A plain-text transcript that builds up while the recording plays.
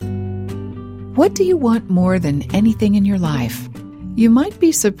What do you want more than anything in your life? You might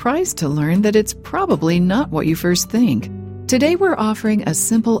be surprised to learn that it's probably not what you first think. Today we're offering a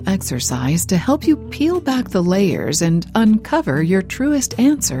simple exercise to help you peel back the layers and uncover your truest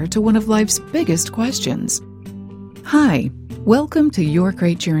answer to one of life's biggest questions. Hi, welcome to Your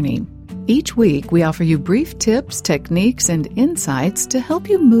Great Journey. Each week we offer you brief tips, techniques, and insights to help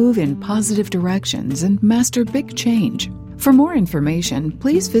you move in positive directions and master big change. For more information,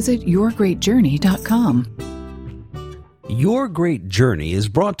 please visit yourgreatjourney.com. Your Great Journey is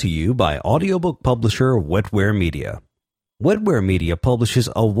brought to you by audiobook publisher Wetware Media. Wetware Media publishes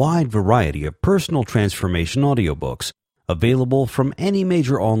a wide variety of personal transformation audiobooks available from any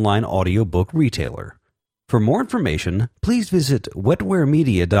major online audiobook retailer. For more information, please visit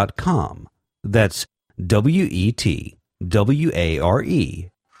wetwaremedia.com. That's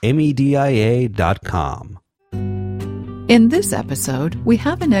WETWAREMEDIA.com. In this episode, we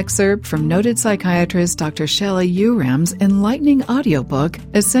have an excerpt from noted psychiatrist Dr. Shelley Uram's enlightening audiobook,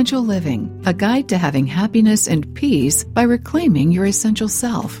 Essential Living, a guide to having happiness and peace by reclaiming your essential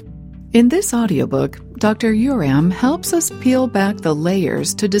self. In this audiobook, Dr. Uram helps us peel back the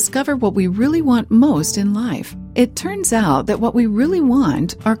layers to discover what we really want most in life. It turns out that what we really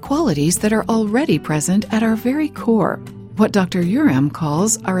want are qualities that are already present at our very core, what Dr. Uram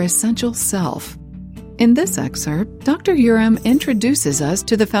calls our essential self. In this excerpt, Dr. Uram introduces us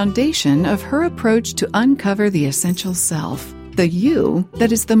to the foundation of her approach to uncover the essential self, the you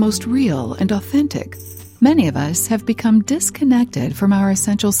that is the most real and authentic. Many of us have become disconnected from our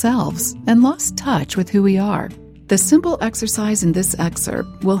essential selves and lost touch with who we are. The simple exercise in this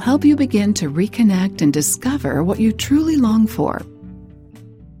excerpt will help you begin to reconnect and discover what you truly long for.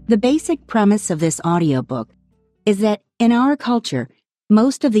 The basic premise of this audiobook is that in our culture,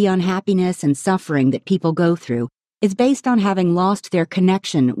 most of the unhappiness and suffering that people go through is based on having lost their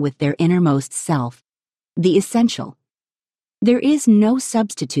connection with their innermost self, the essential. There is no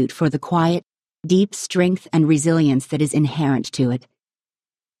substitute for the quiet, deep strength and resilience that is inherent to it.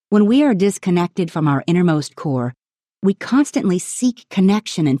 When we are disconnected from our innermost core, we constantly seek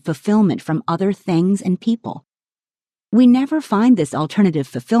connection and fulfillment from other things and people. We never find this alternative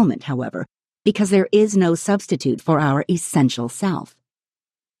fulfillment, however, because there is no substitute for our essential self.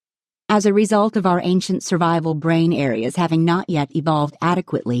 As a result of our ancient survival brain areas having not yet evolved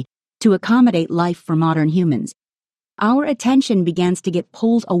adequately to accommodate life for modern humans, our attention begins to get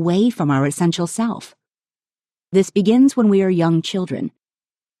pulled away from our essential self. This begins when we are young children.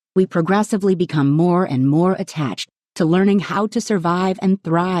 We progressively become more and more attached to learning how to survive and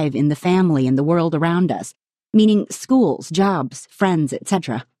thrive in the family and the world around us, meaning schools, jobs, friends,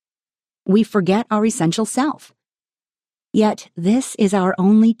 etc. We forget our essential self. Yet this is our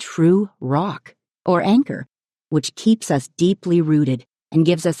only true rock, or anchor, which keeps us deeply rooted and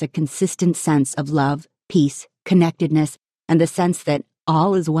gives us a consistent sense of love, peace, connectedness, and the sense that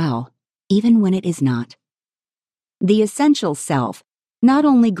all is well, even when it is not. The essential self not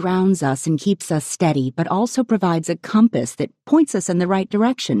only grounds us and keeps us steady, but also provides a compass that points us in the right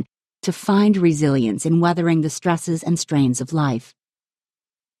direction to find resilience in weathering the stresses and strains of life.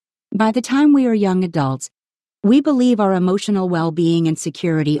 By the time we are young adults, we believe our emotional well-being and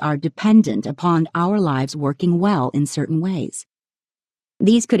security are dependent upon our lives working well in certain ways.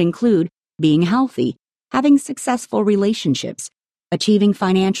 These could include being healthy, having successful relationships, achieving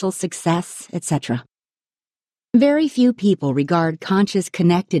financial success, etc. Very few people regard conscious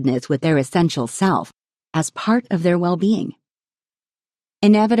connectedness with their essential self as part of their well-being.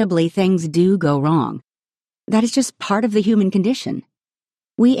 Inevitably, things do go wrong. That is just part of the human condition.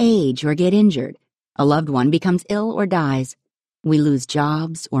 We age or get injured. A loved one becomes ill or dies. We lose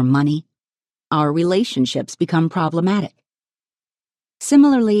jobs or money. Our relationships become problematic.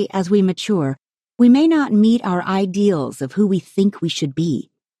 Similarly, as we mature, we may not meet our ideals of who we think we should be.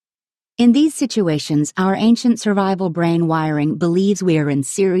 In these situations, our ancient survival brain wiring believes we are in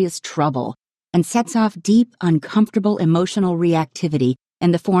serious trouble and sets off deep, uncomfortable emotional reactivity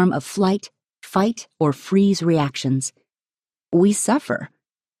in the form of flight, fight, or freeze reactions. We suffer.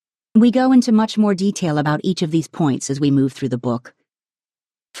 We go into much more detail about each of these points as we move through the book.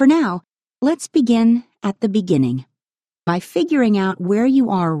 For now, let's begin at the beginning, by figuring out where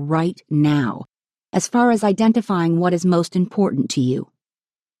you are right now, as far as identifying what is most important to you.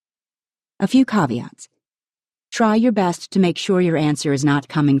 A few caveats. Try your best to make sure your answer is not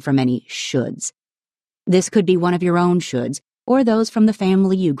coming from any shoulds. This could be one of your own shoulds, or those from the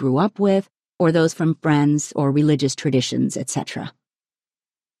family you grew up with, or those from friends or religious traditions, etc.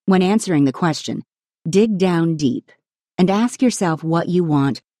 When answering the question, dig down deep and ask yourself what you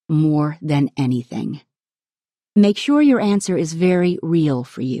want more than anything. Make sure your answer is very real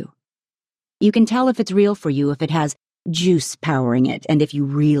for you. You can tell if it's real for you if it has juice powering it and if you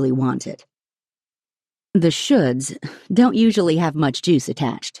really want it. The shoulds don't usually have much juice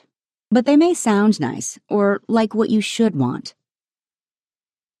attached, but they may sound nice or like what you should want.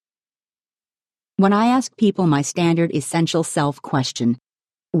 When I ask people my standard essential self question,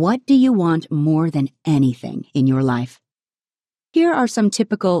 what do you want more than anything in your life? Here are some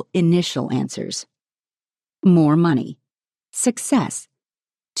typical initial answers. More money, success,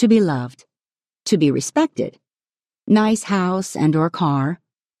 to be loved, to be respected, nice house and or car,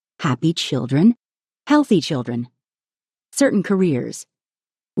 happy children, healthy children, certain careers,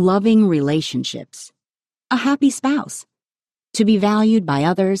 loving relationships, a happy spouse, to be valued by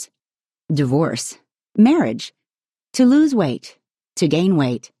others, divorce, marriage, to lose weight, to gain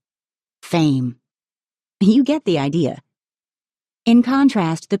weight, fame. You get the idea. In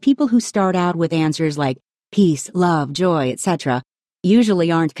contrast, the people who start out with answers like peace, love, joy, etc.,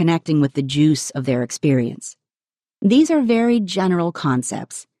 usually aren't connecting with the juice of their experience. These are very general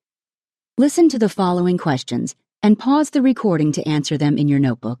concepts. Listen to the following questions and pause the recording to answer them in your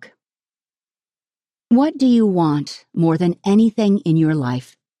notebook. What do you want more than anything in your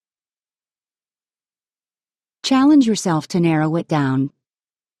life? Challenge yourself to narrow it down.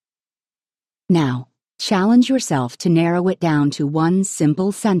 Now, challenge yourself to narrow it down to one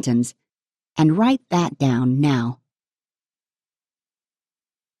simple sentence and write that down now.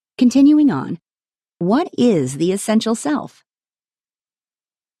 Continuing on, what is the essential self?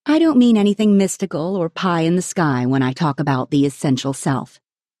 I don't mean anything mystical or pie in the sky when I talk about the essential self.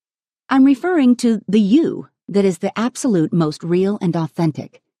 I'm referring to the you that is the absolute most real and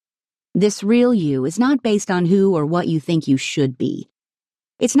authentic. This real you is not based on who or what you think you should be.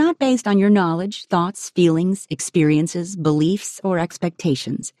 It's not based on your knowledge, thoughts, feelings, experiences, beliefs, or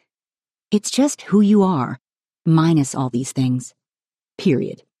expectations. It's just who you are, minus all these things.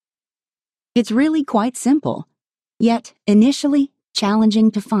 Period. It's really quite simple, yet initially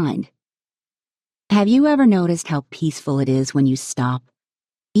challenging to find. Have you ever noticed how peaceful it is when you stop,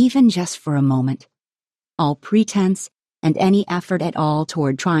 even just for a moment? All pretense and any effort at all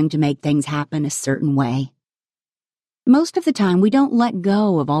toward trying to make things happen a certain way. Most of the time, we don't let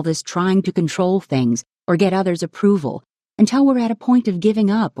go of all this trying to control things or get others' approval until we're at a point of giving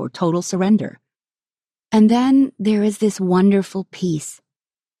up or total surrender. And then there is this wonderful peace,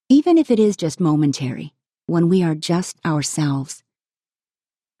 even if it is just momentary, when we are just ourselves.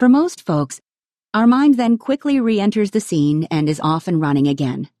 For most folks, our mind then quickly re-enters the scene and is off and running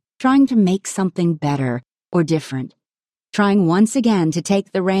again, trying to make something better or different, trying once again to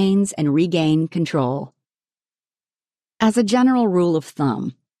take the reins and regain control. As a general rule of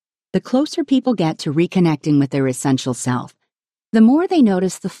thumb, the closer people get to reconnecting with their essential self, the more they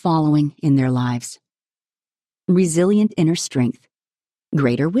notice the following in their lives: resilient inner strength,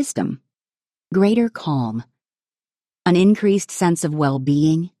 greater wisdom, greater calm, an increased sense of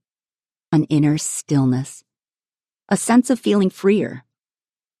well-being, an inner stillness, a sense of feeling freer,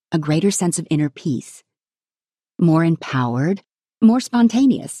 a greater sense of inner peace, more empowered, more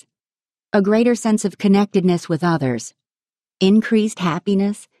spontaneous, a greater sense of connectedness with others, increased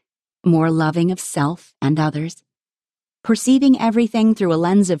happiness, more loving of self and others, perceiving everything through a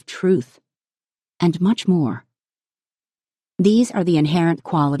lens of truth, and much more. These are the inherent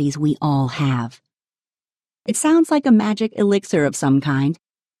qualities we all have. It sounds like a magic elixir of some kind,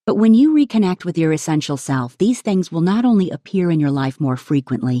 but when you reconnect with your essential self, these things will not only appear in your life more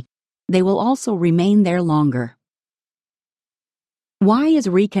frequently, they will also remain there longer. Why is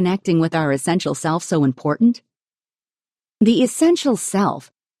reconnecting with our essential self so important? The essential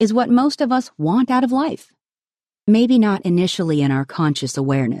self is what most of us want out of life. Maybe not initially in our conscious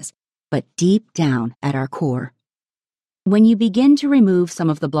awareness, but deep down at our core. When you begin to remove some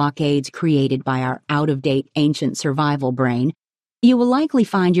of the blockades created by our out-of-date ancient survival brain, you will likely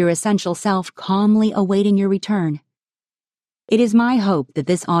find your essential self calmly awaiting your return. It is my hope that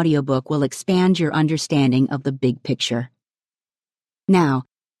this audiobook will expand your understanding of the big picture. Now,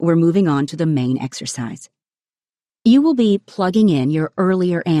 we're moving on to the main exercise. You will be plugging in your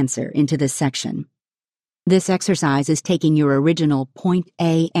earlier answer into this section. This exercise is taking your original point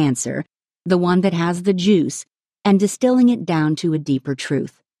A answer, the one that has the juice, and distilling it down to a deeper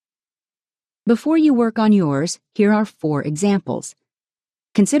truth. Before you work on yours, here are 4 examples.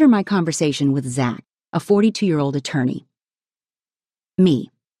 Consider my conversation with Zach, a 42-year-old attorney.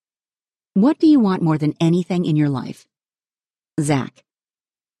 Me. What do you want more than anything in your life? Zach.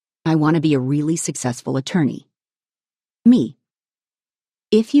 I want to be a really successful attorney. Me.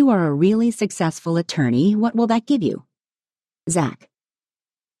 If you are a really successful attorney, what will that give you? Zach.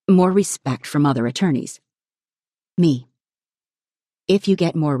 More respect from other attorneys. Me. If you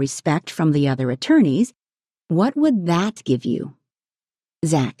get more respect from the other attorneys, what would that give you?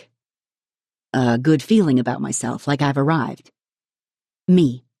 Zach: a good feeling about myself, like I've arrived.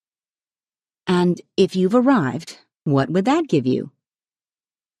 Me: and if you've arrived, what would that give you?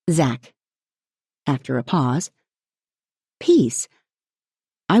 Zach, after a pause: peace.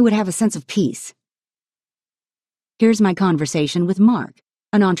 I would have a sense of peace. Here's my conversation with Mark,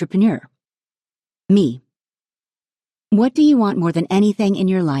 an entrepreneur. Me: what do you want more than anything in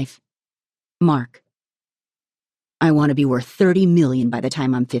your life? Mark: I want to be worth $30 million by the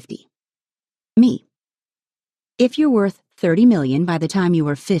time I'm 50. Me: if you're worth $30 million by the time you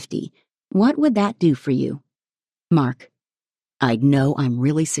are 50, what would that do for you? Mark: I'd know I'm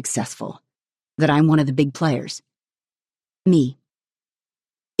really successful, that I'm one of the big players. Me: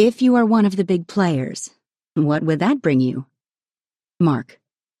 if you are one of the big players, what would that bring you? Mark: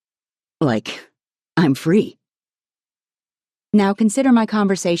 like, I'm free. Now consider my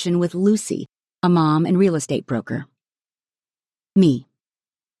conversation with Lucy, a mom and real estate broker. Me: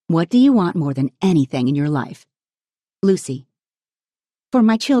 what do you want more than anything in your life? Lucy: for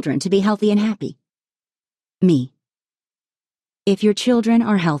my children to be healthy and happy. Me: if your children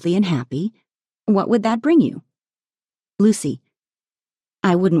are healthy and happy, what would that bring you? Lucy: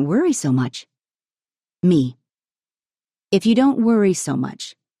 I wouldn't worry so much. Me: if you don't worry so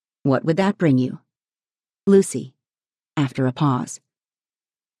much, what would that bring you? Lucy, after a pause: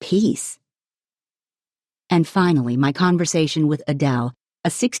 peace. And finally, my conversation with Adele, a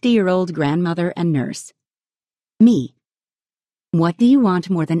 60-year-old grandmother and nurse. Me: what do you want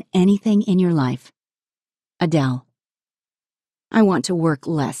more than anything in your life? Adele: I want to work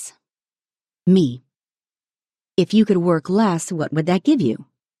less. Me: if you could work less, what would that give you?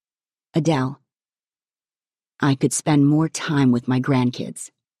 Adele: I could spend more time with my grandkids.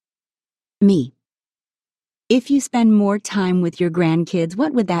 Me: if you spend more time with your grandkids,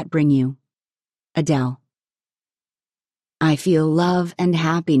 what would that bring you? Adele: I feel love and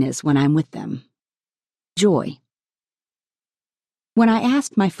happiness when I'm with them. Joy. When I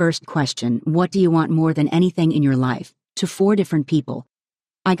asked my first question, what do you want more than anything in your life, to 4 different people,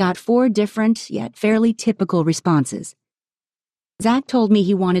 I got 4 different, yet fairly typical responses. Zach told me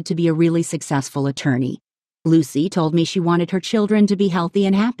he wanted to be a really successful attorney. Lucy told me she wanted her children to be healthy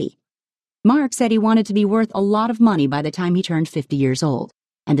and happy. Mark said he wanted to be worth a lot of money by the time he turned 50 years old,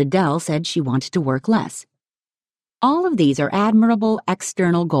 and Adele said she wanted to work less. All of these are admirable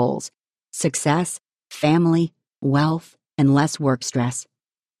external goals: success, family, wealth, and less work stress.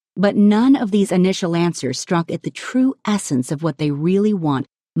 But none of these initial answers struck at the true essence of what they really want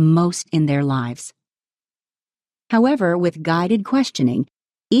most in their lives. However, with guided questioning,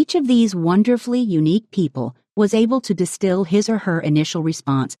 each of these wonderfully unique people was able to distill his or her initial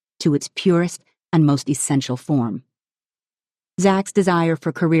response to its purest and most essential form. Zach's desire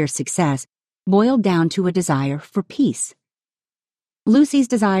for career success boiled down to a desire for peace. Lucy's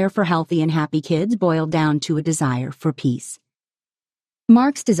desire for healthy and happy kids boiled down to a desire for peace.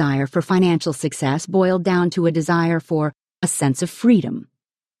 Mark's desire for financial success boiled down to a desire for a sense of freedom.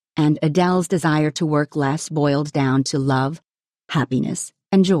 And Adele's desire to work less boiled down to love, happiness,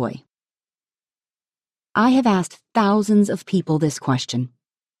 and joy. I have asked thousands of people this question.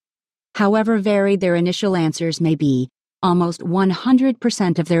 However varied their initial answers may be, almost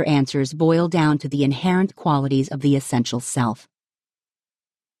 100% of their answers boil down to the inherent qualities of the essential self.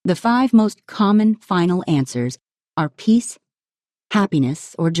 The 5 most common final answers are peace,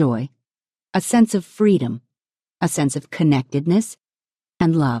 happiness or joy, a sense of freedom, a sense of connectedness,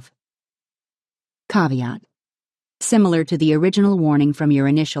 and love. Caveat: similar to the original warning from your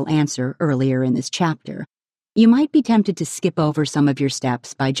initial answer earlier in this chapter, you might be tempted to skip over some of your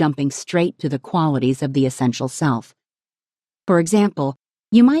steps by jumping straight to the qualities of the essential self. For example,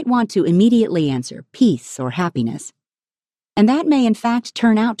 you might want to immediately answer peace or happiness. And that may in fact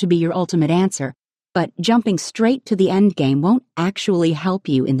turn out to be your ultimate answer, but jumping straight to the end game won't actually help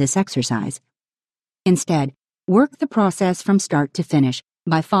you in this exercise. Instead, work the process from start to finish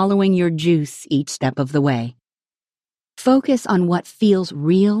by following your juice each step of the way. Focus on what feels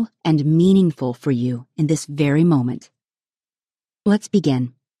real and meaningful for you in this very moment. Let's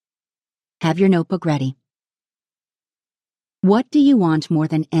begin. Have your notebook ready. What do you want more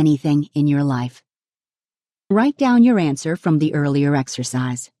than anything in your life? Write down your answer from the earlier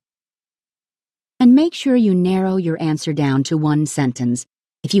exercise. And make sure you narrow your answer down to 1 sentence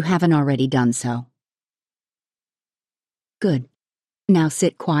if you haven't already done so. Good. Now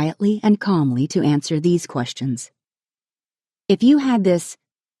sit quietly and calmly to answer these questions. If you had this,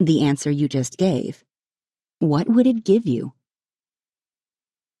 the answer you just gave, what would it give you?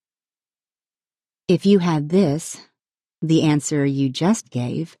 If you had this, the answer you just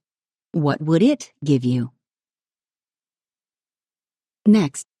gave, what would it give you?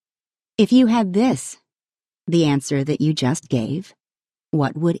 Next, if you had this, the answer that you just gave,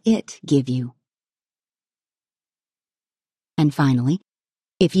 what would it give you? And finally,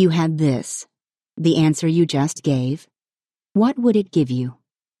 if you had this, the answer you just gave, what would it give you?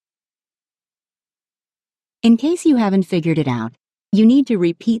 In case you haven't figured it out, you need to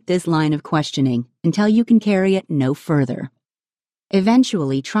repeat this line of questioning until you can carry it no further.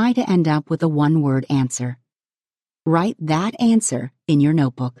 Eventually, try to end up with a one-word answer. Write that answer in your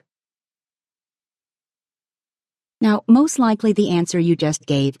notebook. Now, most likely the answer you just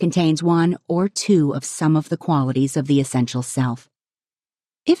gave contains one or two of some of the qualities of the essential self.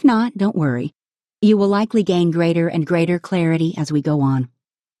 If not, don't worry. You will likely gain greater and greater clarity as we go on.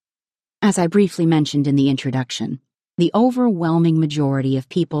 As I briefly mentioned in the introduction, the overwhelming majority of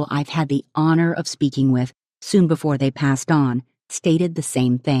people I've had the honor of speaking with soon before they passed on stated the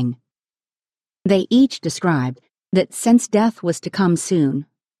same thing. They each described that since death was to come soon,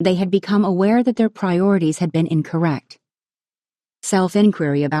 they had become aware that their priorities had been incorrect.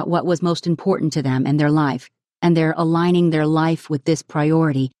 Self-inquiry about what was most important to them in their life, and their aligning their life with this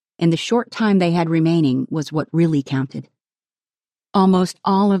priority in the short time they had remaining was what really counted. Almost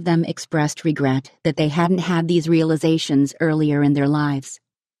all of them expressed regret that they hadn't had these realizations earlier in their lives.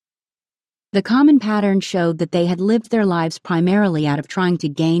 The common pattern showed that they had lived their lives primarily out of trying to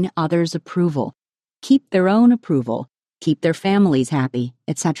gain others' approval, keep their own approval, keep their families happy,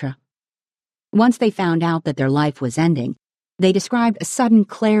 etc. Once they found out that their life was ending, they described a sudden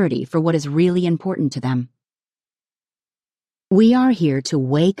clarity for what is really important to them. We are here to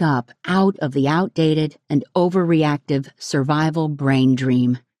wake up out of the outdated and overreactive survival brain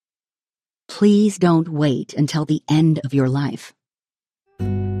dream. Please don't wait until the end of your life.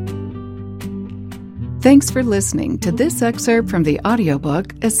 Thanks for listening to this excerpt from the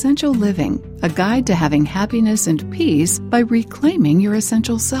audiobook Essential Living, a guide to having happiness and peace by reclaiming your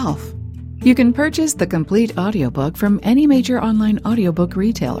essential self. You can purchase the complete audiobook from any major online audiobook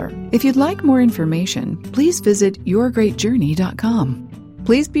retailer. If you'd like more information, please visit yourgreatjourney.com.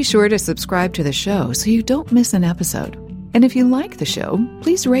 Please be sure to subscribe to the show so you don't miss an episode. And if you like the show,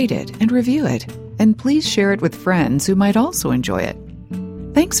 please rate it and review it. And please share it with friends who might also enjoy it.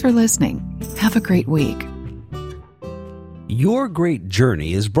 Thanks for listening. Have a great week. Your Great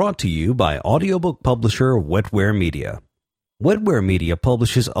Journey is brought to you by audiobook publisher Wetware Media. Wetware Media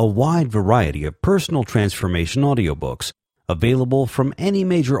publishes a wide variety of personal transformation audiobooks available from any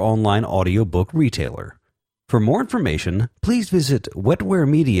major online audiobook retailer. For more information, please visit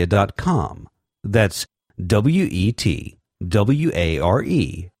wetwaremedia.com. That's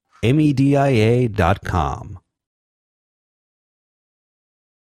WETWAREMEDIA.com.